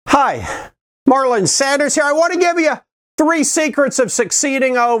Hi, Marlon Sanders here. I want to give you 3 secrets of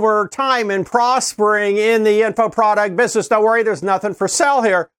succeeding over time and prospering in the info product business. Don't worry, there's nothing for sale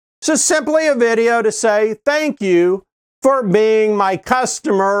here. It's just simply a video to say thank you for being my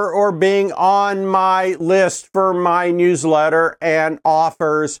customer or being on my list for my newsletter and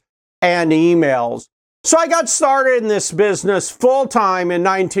offers and emails. So I got started in this business full-time in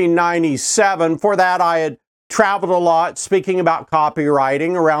 1997. For that, I had traveled a lot speaking about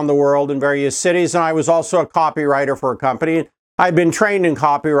copywriting around the world in various cities, and I was also a copywriter for a company. I'd been trained in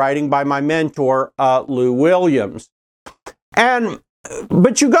copywriting by my mentor, Lou Williams.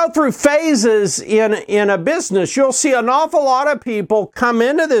 But you go through phases in a business. You'll see an awful lot of people come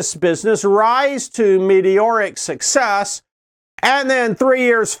into this business, rise to meteoric success, and then 3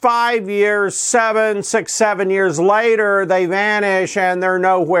 years, 5 years, 7 years later, they vanish and they're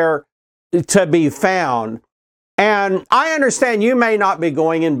nowhere to be found. And I understand you may not be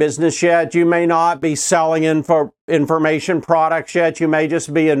going in business yet. You may not be selling information products yet. You may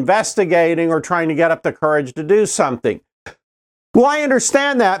just be investigating or trying to get up the courage to do something. Well, I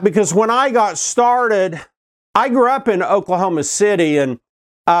understand that because when I got started, I grew up in Oklahoma City, and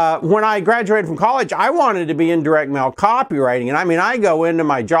when I graduated from college, I wanted to be in direct mail copywriting. And I mean, I go into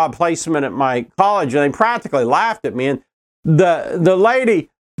my job placement at my college, and they practically laughed at me. And the lady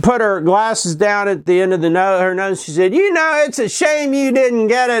put her glasses down at the end of her nose. She said, "You know, it's a shame you didn't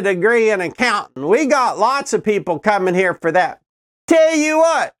get a degree in accounting. We got lots of people coming here for that. Tell you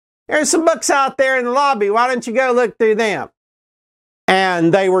what, there's some books out there in the lobby. Why don't you go look through them?"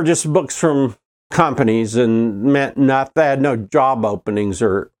 And they were just books from companies and meant nothing. They had no job openings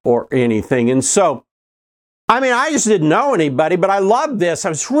or anything. And so, I mean, I just didn't know anybody, but I loved this. I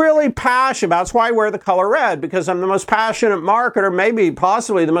was really passionate about it. That's why I wear the color red, because I'm the most passionate marketer, maybe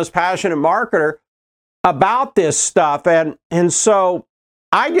possibly the most passionate marketer about this stuff. And so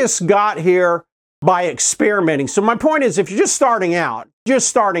I just got here by experimenting. So my point is, if you're just starting out,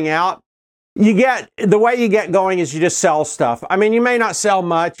 the way you get going is you just sell stuff. I mean, you may not sell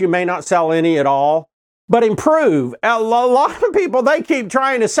much, you may not sell any at all, but improve. A lot of people, they keep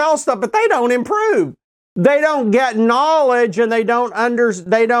trying to sell stuff, but they don't improve. They don't get knowledge, and they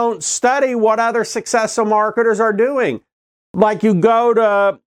don't study what other successful marketers are doing. Like, you go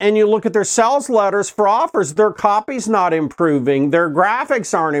to and you look at their sales letters for offers, their copy's not improving, their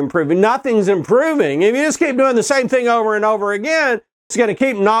graphics aren't improving, nothing's improving. If you just keep doing the same thing over and over again, it's going to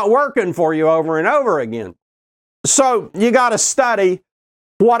keep not working for you over and over again. So you got to study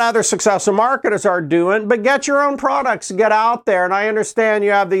what other successful marketers are doing, but get your own products, get out there. And I understand you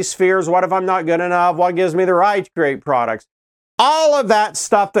have these fears. What if I'm not good enough? What gives me the right to create products? All of that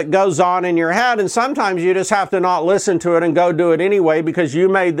stuff that goes on in your head. And sometimes you just have to not listen to it and go do it anyway because you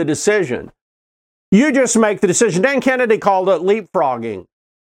made the decision. You just make the decision. Dan Kennedy called it leapfrogging,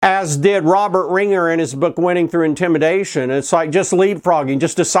 as did Robert Ringer in his book, Winning Through Intimidation. It's like just leapfrogging,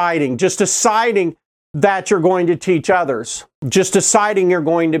 just deciding that you're going to teach others, just deciding you're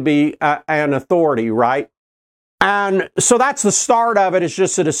going to be an authority, right? And so that's the start of it. It's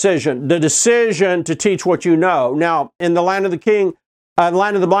just a decision, the decision to teach what you know. Now, in the land of the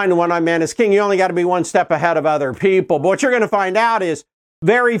land of the blind, the one-eyed man is king. You only got to be one step ahead of other people. But what you're going to find out is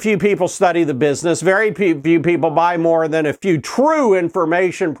very few people study the business. Very few people buy more than a few true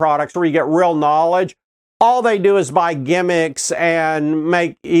information products where you get real knowledge. All they do is buy gimmicks and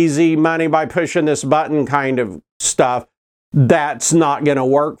make easy money by pushing this button kind of stuff. That's not going to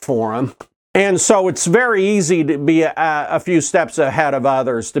work for them. And so it's very easy to be a few steps ahead of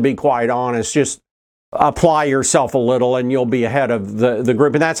others, to be quite honest. Just apply yourself a little and you'll be ahead of the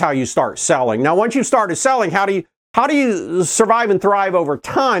group. And that's how you start selling. Now, once you've started selling, how do you survive and thrive over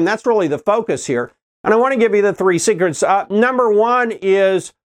time? That's really the focus here. And I want to give you the 3 secrets. Number 1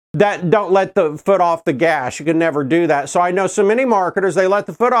 is that don't let the foot off the gas. You can never do that. So I know so many marketers, they let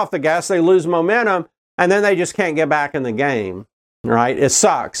the foot off the gas, they lose momentum, and then they just can't get back in the game, right? It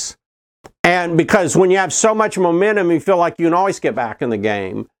sucks. And because when you have so much momentum, you feel like you can always get back in the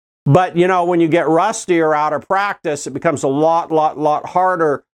game. But, you know, when you get rusty or out of practice, it becomes a lot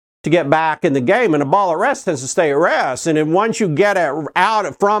harder to get back in the game. And a ball at rest tends to stay at rest. And then once you get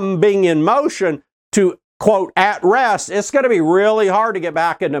out from being in motion to, quote, at rest, it's going to be really hard to get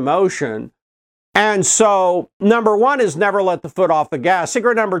back into motion. And so number 1 is never let the foot off the gas.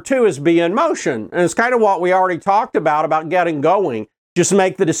 Secret number 2 is be in motion. And it's kind of what we already talked about getting going. Just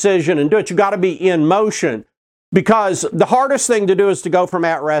make the decision and do it. You got to be in motion, because the hardest thing to do is to go from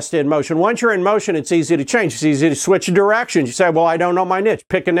at rest to in motion. Once you're in motion, it's easy to change. It's easy to switch directions. You say, well, I don't know my niche.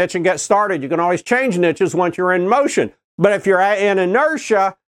 Pick a niche and get started. You can always change niches once you're in motion. But if you're in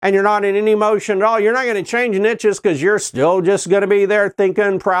inertia, and you're not in any motion at all, you're not going to change niches because you're still just going to be there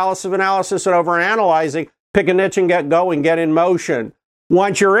thinking, paralysis of analysis, and overanalyzing. Pick a niche and get going, get in motion.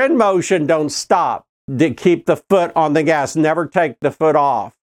 Once you're in motion, don't stop. Keep the foot on the gas. Never take the foot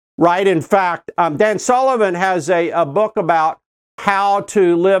off. Right? In fact, Dan Sullivan has a book about how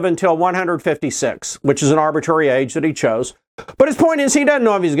to live until 156, which is an arbitrary age that he chose. But his point is he doesn't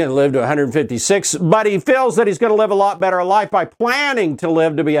know if he's going to live to 156, but he feels that he's going to live a lot better life by planning to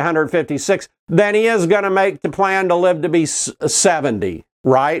live to be 156 than he is going to make the plan to live to be 70,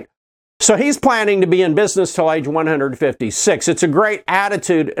 right? So he's planning to be in business till age 156. It's a great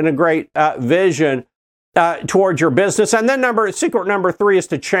attitude and a great vision towards your business. And then secret number 3 is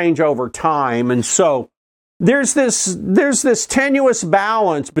to change over time. And so there's this tenuous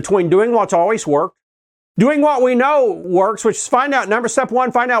balance between doing what's always worked, doing what we know works, which is step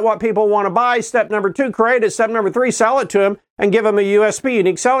 1, find out what people want to buy. Step number 2, create it. Step number 3, sell it to them and give them a USP,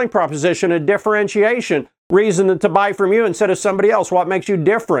 unique selling proposition, a differentiation, reason to buy from you instead of somebody else. What makes you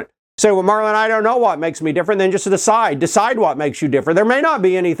different? Say, well, Marlon, I don't know what makes me different. Then just decide what makes you different. There may not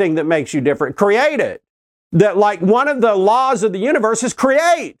be anything that makes you different. Create it. That, like, one of the laws of the universe is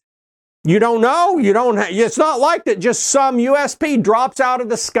create. You don't know. It's not like that just some USP drops out of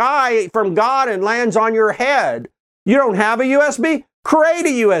the sky from God and lands on your head. You don't have a USB? Create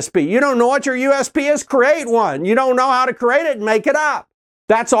a USB. You don't know what your USP is? Create one. You don't know how to create it? Make it up.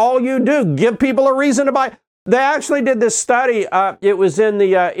 That's all you do. Give people a reason to buy. They actually did this study. It was in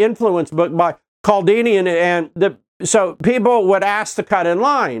the Influence book by Caldini, so people would ask to cut in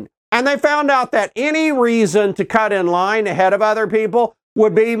line. And they found out that any reason to cut in line ahead of other people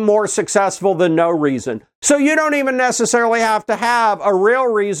would be more successful than no reason. So you don't even necessarily have to have a real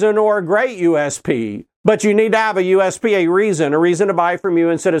reason or a great USP, but you need to have a USP, a reason to buy from you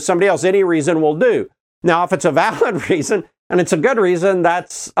instead of somebody else. Any reason will do. Now, if it's a valid reason and it's a good reason,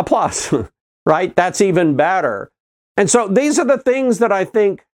 that's a plus, right? That's even better. And so these are the things that I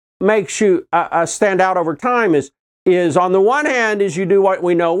think makes you stand out over time is on the one hand is you do what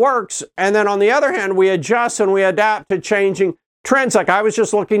we know works, and then on the other hand, we adjust and we adapt to changing trends. Like I was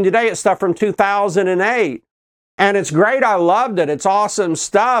just looking today at stuff from 2008, and it's great. I loved it. It's awesome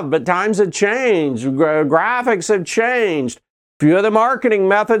stuff, but times have changed. Graphics have changed. A few of the marketing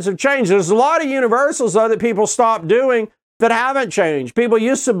methods have changed. There's a lot of universals, though, that people stopped doing that haven't changed. People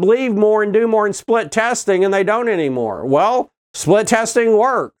used to believe more and do more in split testing, and they don't anymore. Well, split testing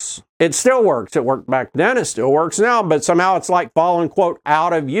works. It still works. It worked back then. It still works now, but somehow it's like fallen, quote,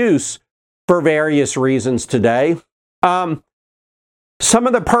 out of use for various reasons today. Some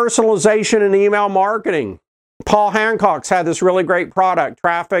of the personalization in email marketing. Paul Hancock's had this really great product,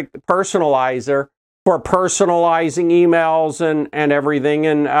 Traffic Personalizer, for personalizing emails and everything.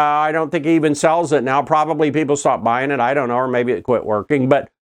 And I don't think he even sells it now. Probably people stopped buying it. I don't know, or maybe it quit working. But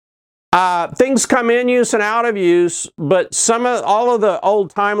things come in use and out of use, but all of the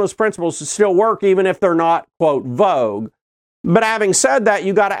old timeless principles still work, even if they're not, quote, vogue. But having said that,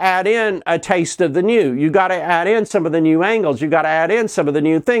 you got to add in a taste of the new. You got to add in some of the new angles. You got to add in some of the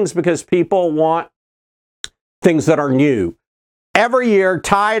new things because people want things that are new. Every year,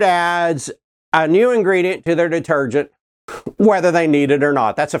 Tide adds a new ingredient to their detergent, whether they need it or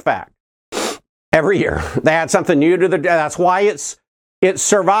not. That's a fact. Every year, they add something new to that's why it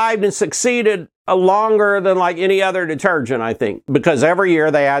survived and succeeded longer than like any other detergent, I think, because every year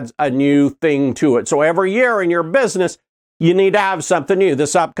they add a new thing to it. So every year in your business, you need to have something new.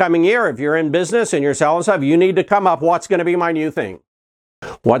 This upcoming year, if you're in business and you're selling stuff, you need to come up, what's going to be my new thing?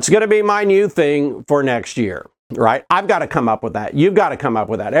 What's going to be my new thing for next year, right? I've got to come up with that. You've got to come up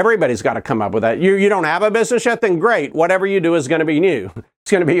with that. Everybody's got to come up with that. You don't have a business yet? Then great. Whatever you do is going to be new.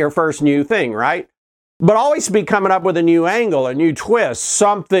 It's going to be your first new thing, right? But always be coming up with a new angle, a new twist,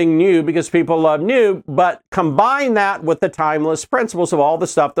 something new, because people love new, but combine that with the timeless principles of all the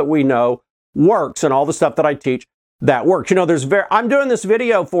stuff that we know works and all the stuff that I teach that works. You know, I'm doing this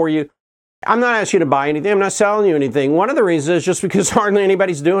video for you. I'm not asking you to buy anything. I'm not selling you anything. One of the reasons is just because hardly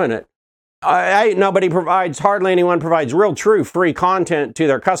anybody's doing it. Hardly anyone provides real, true, free content to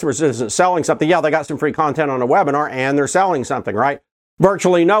their customers. It isn't selling something. Yeah, they got some free content on a webinar and they're selling something, right?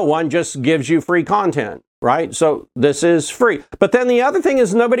 Virtually no one just gives you free content, right? So this is free. But then the other thing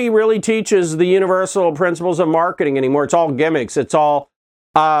is nobody really teaches the universal principles of marketing anymore. It's all gimmicks. It's all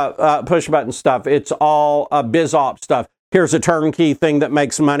push button stuff. It's all biz op stuff. Here's a turnkey thing that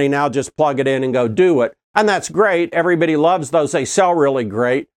makes money. Now just plug it in and go do it. And that's great. Everybody loves those. They sell really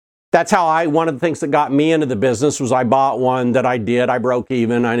great. That's how one of the things that got me into the business was I bought one that I did. I broke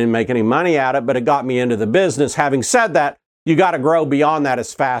even. I didn't make any money at it, but it got me into the business. Having said that, you got to grow beyond that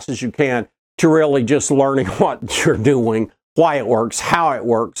as fast as you can to really just learning what you're doing why it works, how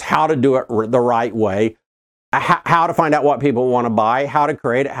to do it the right way, how to find out what people want to buy, how to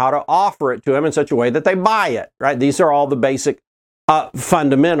create it, how to offer it to them in such a way that they buy it, right? These are all the basic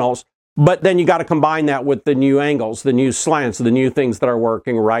fundamentals. But then you got to combine that with the new angles, the new slants, the new things that are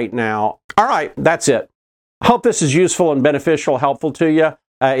working right now. All right, that's it. Hope this is useful and beneficial, helpful to you.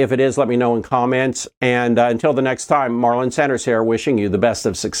 If it is, let me know in comments. And until the next time, Marlon Sanders here, wishing you the best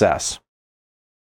of success.